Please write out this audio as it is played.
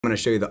I'm going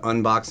to show you the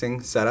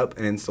unboxing, setup,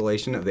 and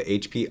installation of the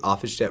HP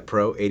OfficeJet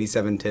Pro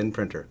 8710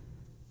 printer.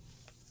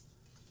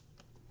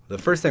 The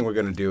first thing we're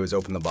going to do is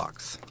open the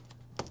box.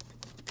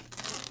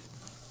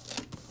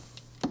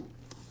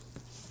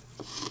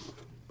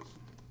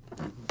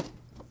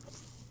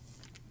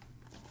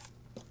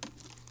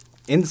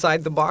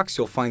 Inside the box,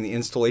 you'll find the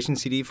installation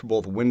CD for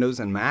both Windows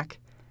and Mac.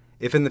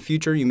 If in the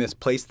future you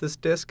misplace this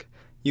disk,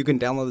 you can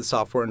download the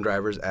software and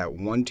drivers at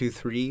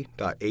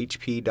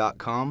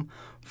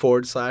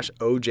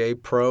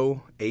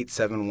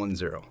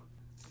 123.hp.com/OJPro8710.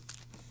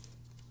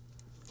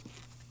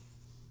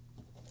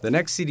 The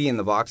next CD in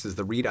the box is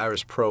the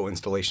ReadIris Pro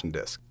installation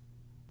disk.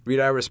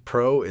 ReadIris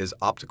Pro is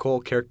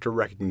optical character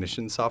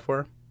recognition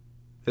software.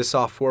 This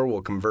software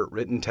will convert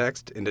written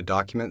text into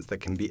documents that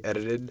can be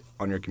edited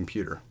on your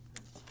computer.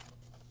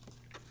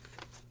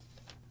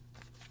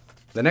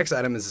 The next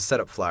item is a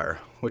setup flyer,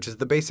 which is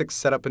the basic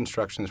setup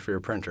instructions for your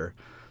printer,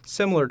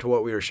 similar to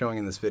what we are showing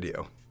in this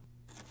video.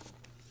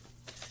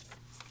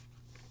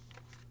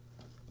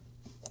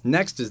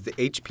 Next is the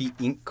HP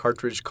ink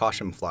cartridge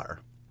caution flyer.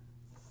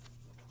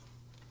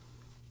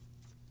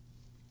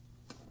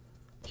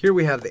 Here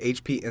we have the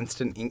HP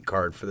Instant Ink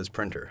card for this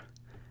printer.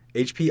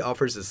 HP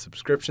offers a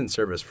subscription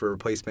service for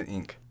replacement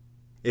ink.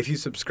 If you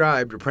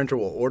subscribe, your printer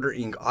will order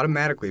ink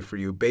automatically for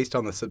you based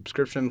on the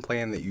subscription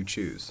plan that you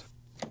choose.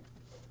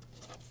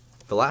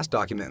 The last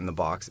document in the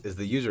box is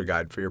the user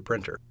guide for your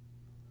printer.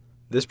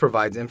 This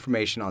provides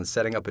information on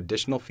setting up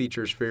additional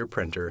features for your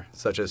printer,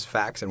 such as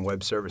fax and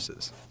web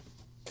services.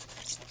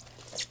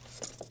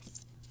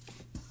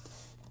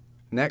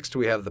 Next,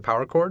 we have the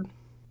power cord,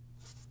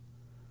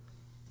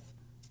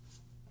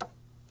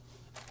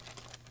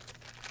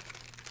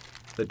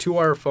 the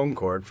 2-wire phone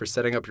cord for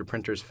setting up your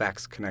printer's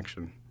fax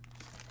connection,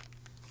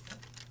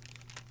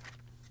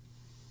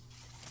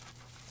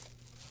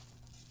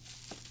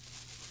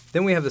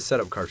 then we have the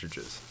setup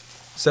cartridges.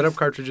 Setup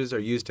cartridges are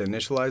used to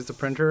initialize the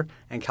printer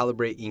and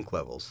calibrate ink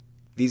levels.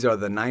 These are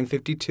the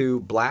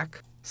 952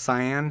 black,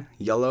 cyan,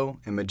 yellow,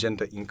 and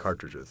magenta ink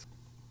cartridges.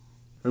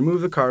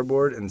 Remove the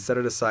cardboard and set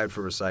it aside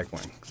for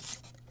recycling.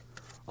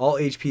 All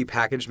HP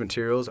packaged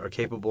materials are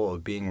capable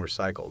of being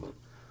recycled.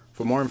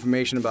 For more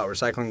information about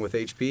recycling with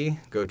HP,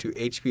 go to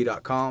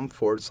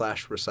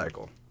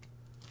hp.com/recycle.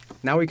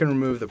 Now we can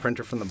remove the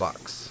printer from the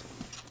box.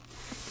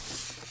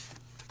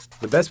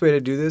 The best way to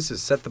do this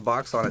is set the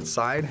box on its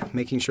side,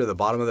 making sure the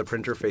bottom of the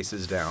printer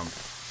faces down.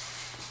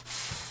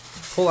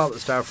 Pull out the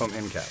styrofoam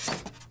end caps.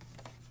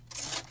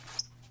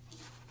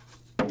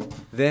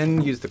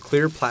 Then use the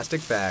clear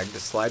plastic bag to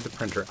slide the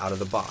printer out of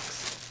the box.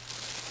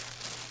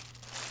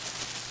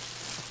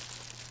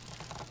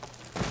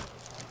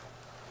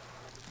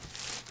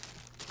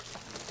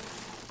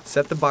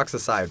 Set the box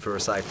aside for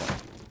recycling.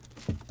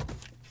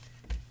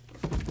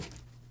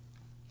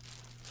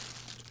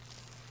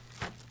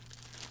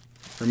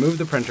 Remove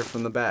the printer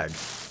from the bag.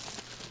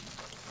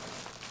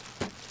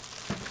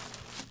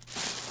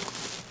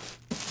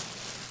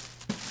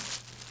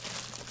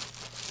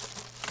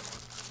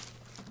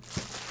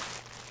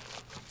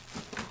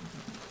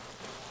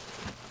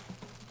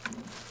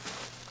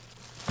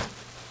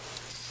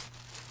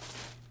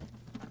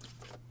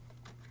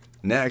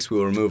 Next, we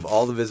will remove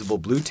all the visible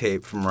blue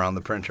tape from around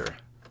the printer.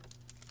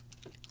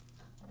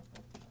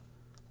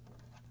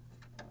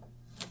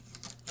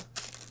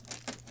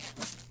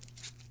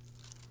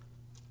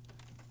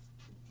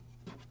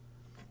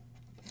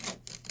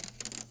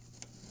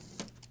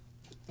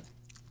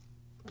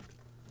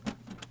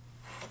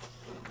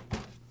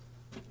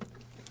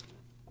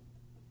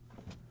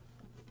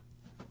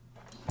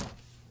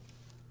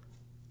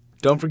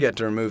 Don't forget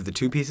to remove the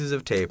 2 pieces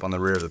of tape on the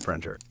rear of the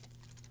printer.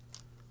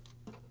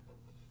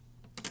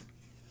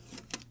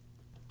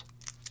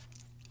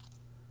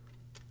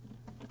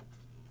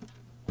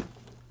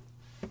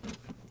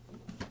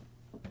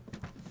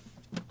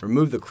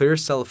 Remove the clear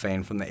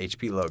cellophane from the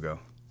HP logo.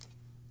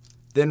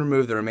 Then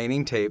remove the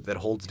remaining tape that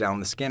holds down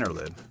the scanner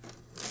lid.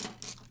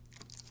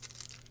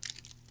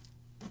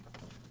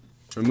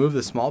 Remove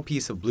the small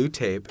piece of blue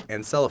tape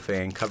and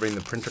cellophane covering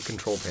the printer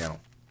control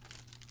panel.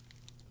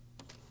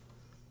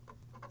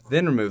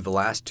 Then remove the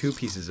last 2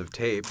 pieces of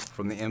tape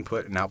from the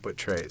input and output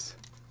trays.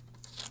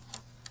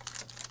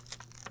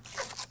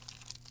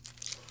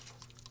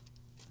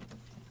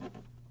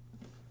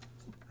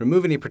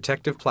 Remove any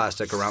protective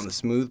plastic around the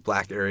smooth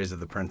black areas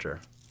of the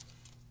printer.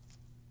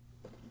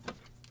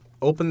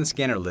 Open the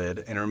scanner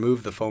lid and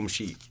remove the foam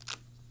sheet.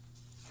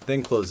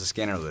 Then close the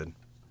scanner lid.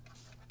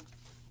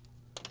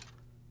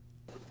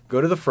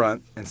 Go to the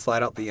front and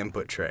slide out the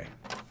input tray.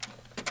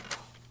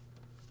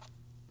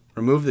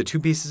 Remove the 2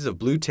 pieces of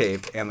blue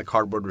tape and the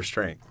cardboard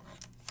restraint.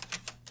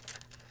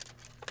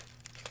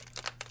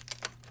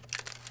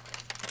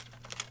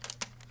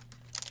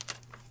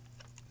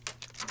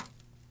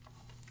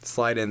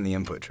 Slide in the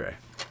input tray.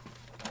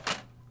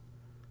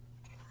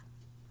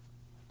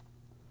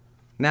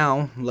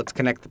 Now, let's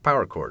connect the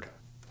power cord.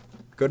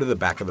 Go to the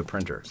back of the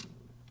printer.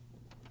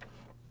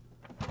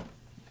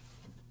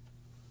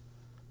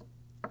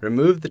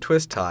 Remove the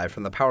twist tie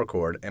from the power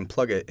cord and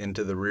plug it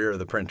into the rear of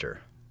the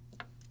printer.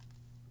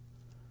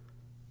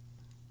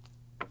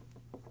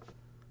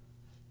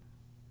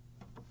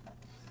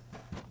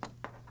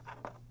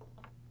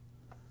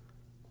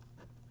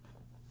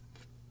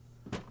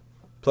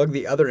 Plug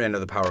the other end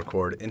of the power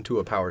cord into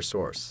a power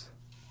source.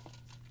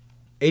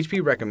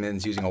 HP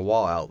recommends using a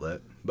wall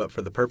outlet, but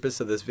for the purpose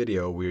of this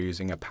video, we are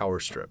using a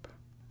power strip.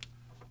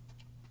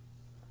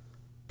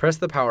 Press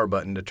the power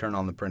button to turn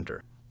on the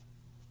printer.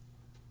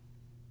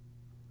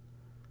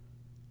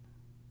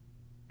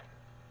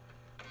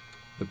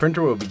 The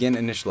printer will begin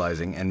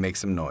initializing and make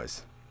some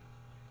noise.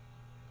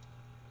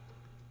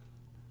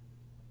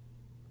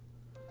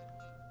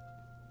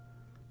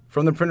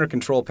 From the printer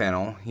control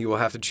panel, you will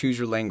have to choose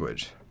your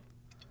language.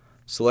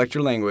 Select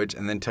your language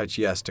and then touch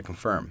Yes to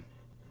confirm.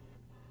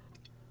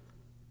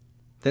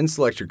 Then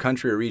select your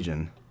country or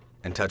region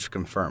and touch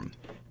Confirm.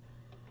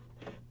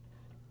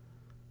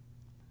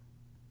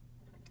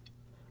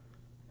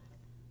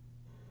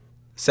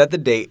 Set the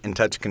date and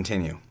touch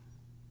Continue.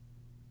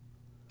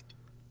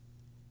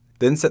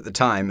 Then set the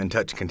time and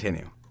touch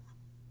Continue.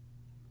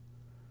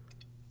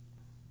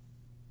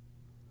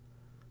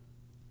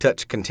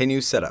 Touch Continue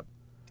Setup.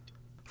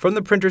 From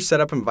the printer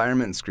setup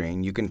environment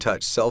screen, you can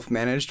touch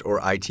Self-Managed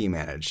or IT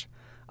Managed.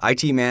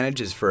 IT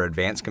Managed is for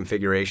advanced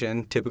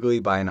configuration,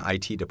 typically by an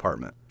IT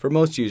department. For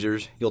most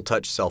users, you'll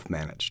touch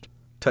Self-Managed.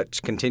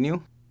 Touch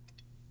Continue.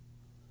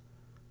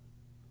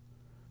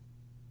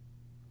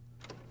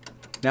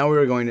 Now we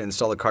are going to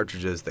install the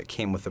cartridges that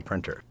came with the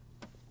printer.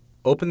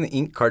 Open the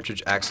ink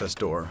cartridge access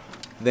door,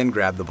 then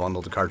grab the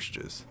bundled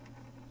cartridges.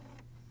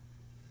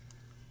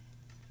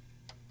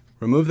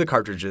 Remove the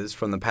cartridges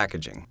from the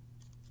packaging.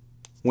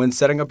 When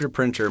setting up your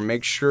printer,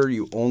 make sure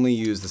you only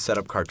use the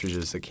setup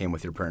cartridges that came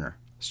with your printer.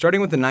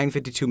 Starting with the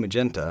 952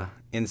 magenta,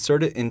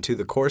 insert it into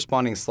the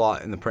corresponding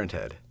slot in the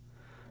printhead.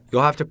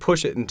 You'll have to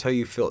push it until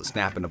you feel it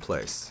snap into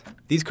place.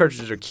 These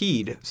cartridges are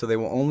keyed, so they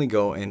will only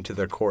go into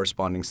their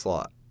corresponding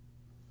slot.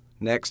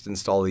 Next,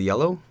 install the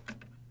yellow,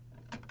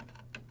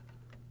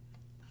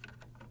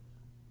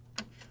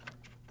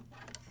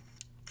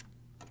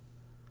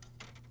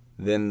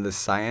 then the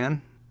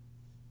cyan,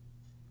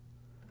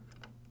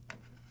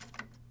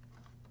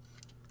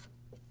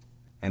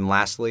 and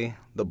lastly,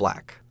 the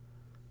black.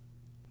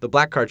 The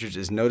black cartridge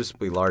is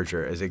noticeably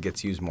larger as it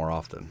gets used more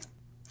often.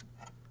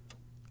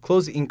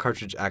 Close the ink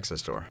cartridge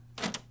access door.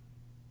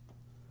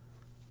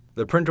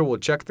 The printer will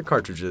check the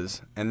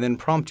cartridges and then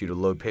prompt you to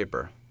load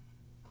paper.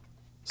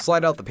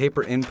 Slide out the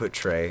paper input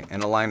tray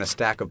and align a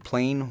stack of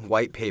plain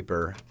white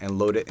paper and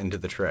load it into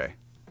the tray.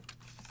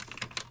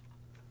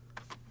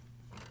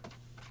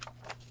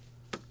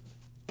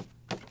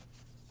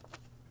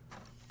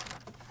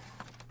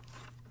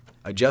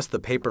 Adjust the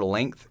paper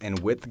length and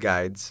width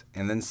guides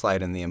and then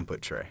slide in the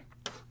input tray.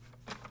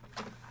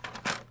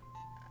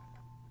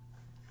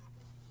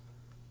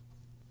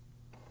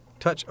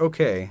 Touch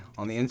OK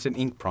on the instant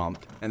ink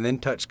prompt and then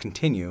touch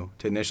Continue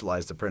to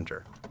initialize the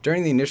printer.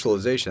 During the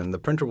initialization, the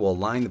printer will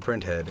align the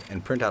printhead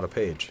and print out a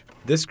page.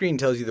 This screen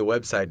tells you the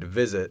website to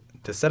visit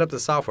to set up the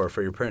software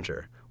for your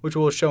printer, which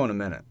we'll show in a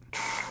minute.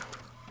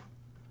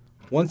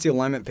 Once the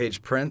alignment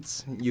page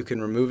prints, you can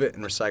remove it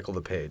and recycle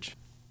the page.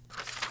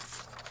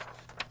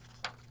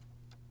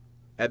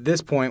 At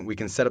this point, we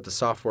can set up the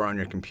software on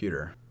your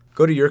computer.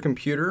 Go to your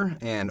computer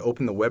and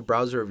open the web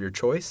browser of your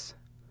choice.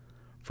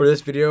 For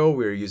this video,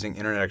 we are using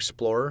Internet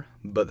Explorer,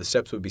 but the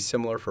steps would be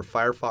similar for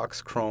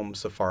Firefox, Chrome,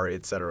 Safari,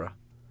 etc.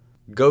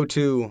 Go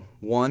to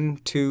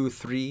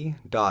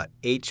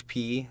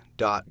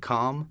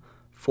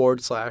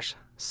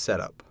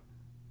 123.hp.com/setup.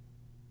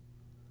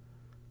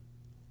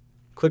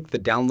 Click the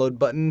download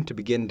button to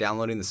begin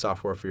downloading the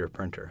software for your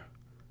printer.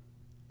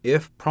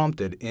 If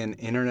prompted in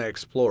Internet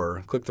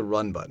Explorer, click the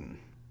Run button.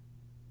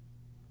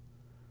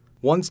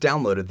 Once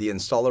downloaded, the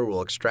installer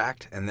will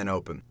extract and then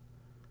open.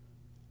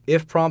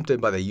 If prompted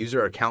by the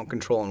user account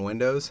control in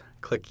Windows,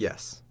 click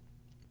Yes.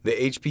 The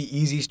HP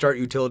Easy Start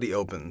utility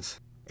opens.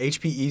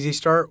 HP Easy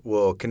Start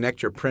will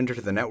connect your printer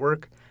to the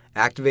network,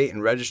 activate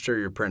and register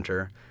your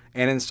printer,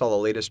 and install the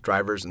latest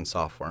drivers and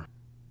software.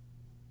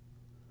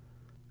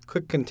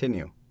 Click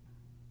Continue.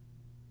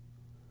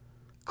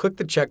 Click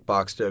the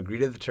checkbox to agree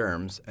to the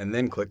terms, and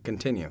then click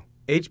Continue.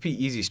 HP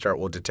Easy Start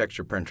will detect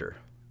your printer.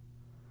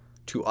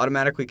 To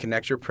automatically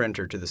connect your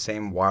printer to the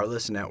same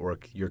wireless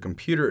network your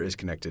computer is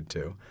connected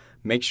to,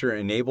 make sure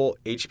Enable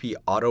HP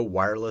Auto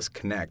Wireless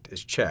Connect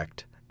is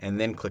checked, and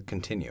then click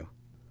Continue.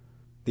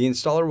 The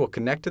installer will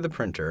connect to the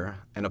printer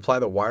and apply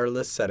the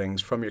wireless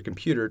settings from your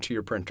computer to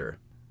your printer.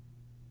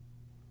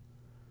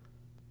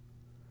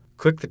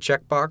 Click the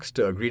checkbox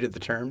to agree to the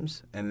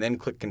terms, and then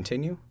click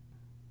Continue.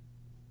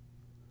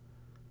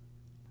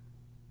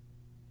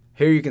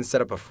 Here you can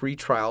set up a free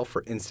trial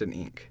for Instant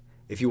Ink.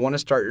 If you want to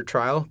start your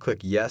trial,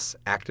 click Yes,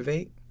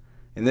 Activate.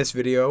 In this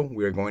video,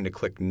 we are going to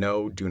click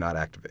No, Do Not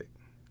Activate.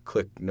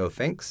 Click No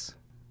Thanks.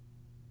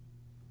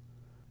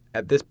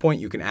 At this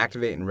point, you can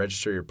activate and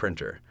register your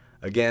printer.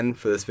 Again,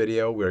 for this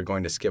video, we are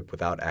going to skip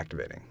without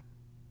activating.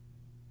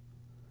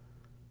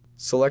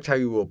 Select how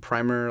you will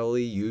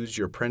primarily use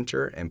your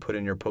printer and put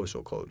in your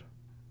postal code.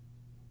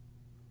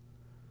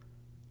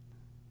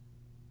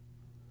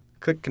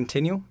 Click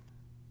Continue.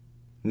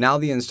 Now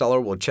the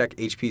installer will check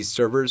HP's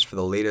servers for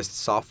the latest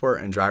software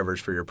and drivers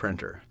for your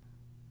printer.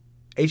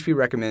 HP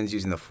recommends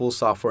using the full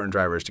software and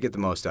drivers to get the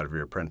most out of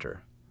your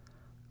printer.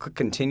 Click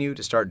Continue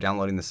to start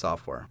downloading the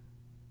software.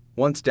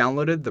 Once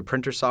downloaded, the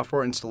printer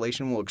software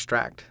installation will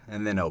extract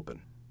and then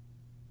open.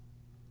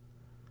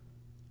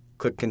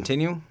 Click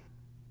Continue.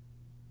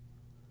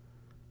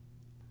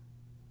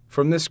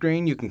 From this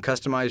screen, you can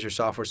customize your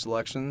software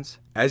selections.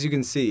 As you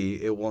can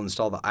see, it will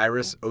install the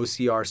Iris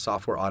OCR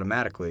software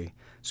automatically,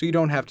 so you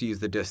don't have to use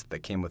the disk that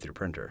came with your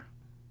printer.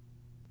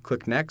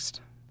 Click Next.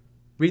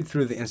 Read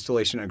through the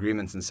installation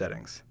agreements and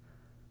settings.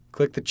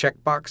 Click the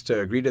checkbox to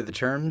agree to the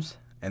terms,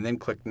 and then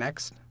click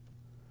Next.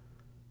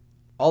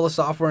 All the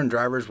software and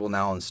drivers will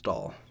now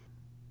install.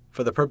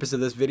 For the purpose of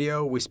this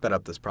video, we sped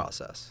up this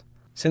process.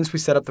 Since we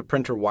set up the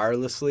printer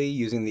wirelessly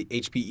using the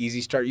HP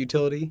Easy Start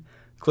utility,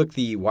 click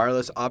the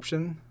wireless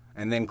option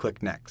and then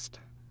click Next.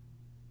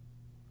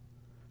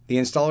 The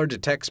installer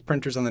detects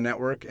printers on the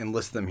network and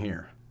lists them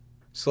here.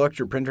 Select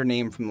your printer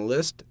name from the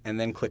list and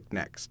then click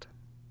Next.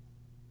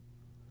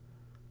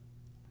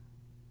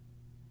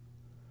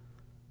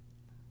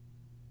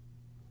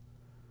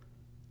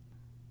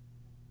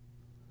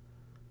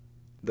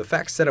 The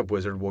fax setup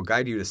wizard will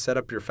guide you to set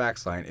up your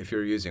fax line if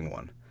you're using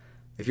one.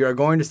 If you are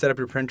going to set up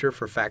your printer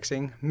for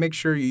faxing, make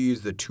sure you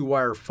use the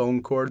 2-wire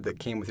phone cord that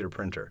came with your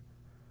printer.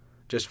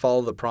 Just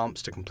follow the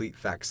prompts to complete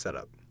fax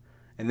setup.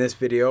 In this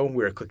video,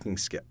 we are clicking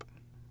Skip.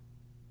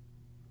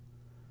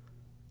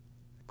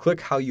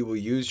 Click how you will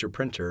use your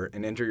printer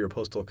and enter your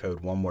postal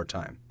code one more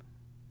time.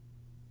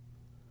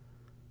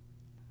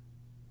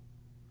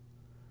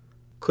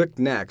 Click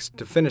Next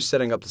to finish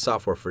setting up the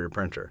software for your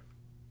printer.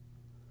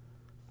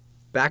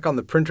 Back on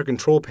the printer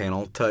control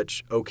panel,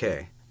 touch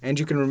OK, and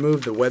you can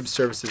remove the Web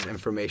Services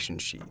Information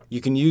sheet.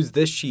 You can use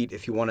this sheet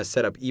if you want to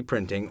set up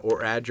e-printing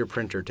or add your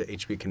printer to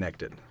HP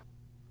Connected.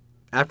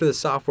 After the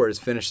software is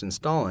finished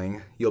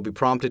installing, you'll be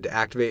prompted to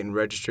activate and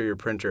register your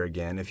printer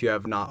again if you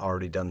have not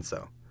already done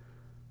so.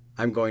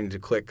 I'm going to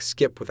click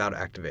Skip without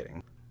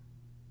activating.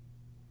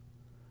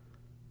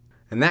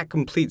 And that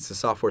completes the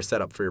software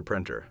setup for your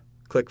printer.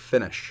 Click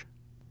Finish.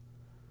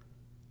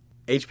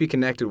 HP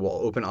Connected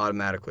will open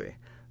automatically.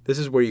 This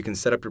is where you can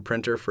set up your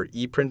printer for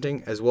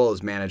e-printing as well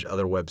as manage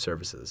other web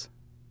services.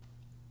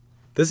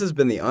 This has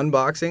been the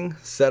unboxing,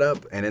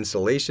 setup, and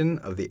installation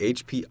of the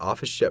HP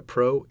OfficeJet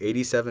Pro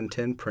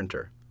 8710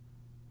 printer.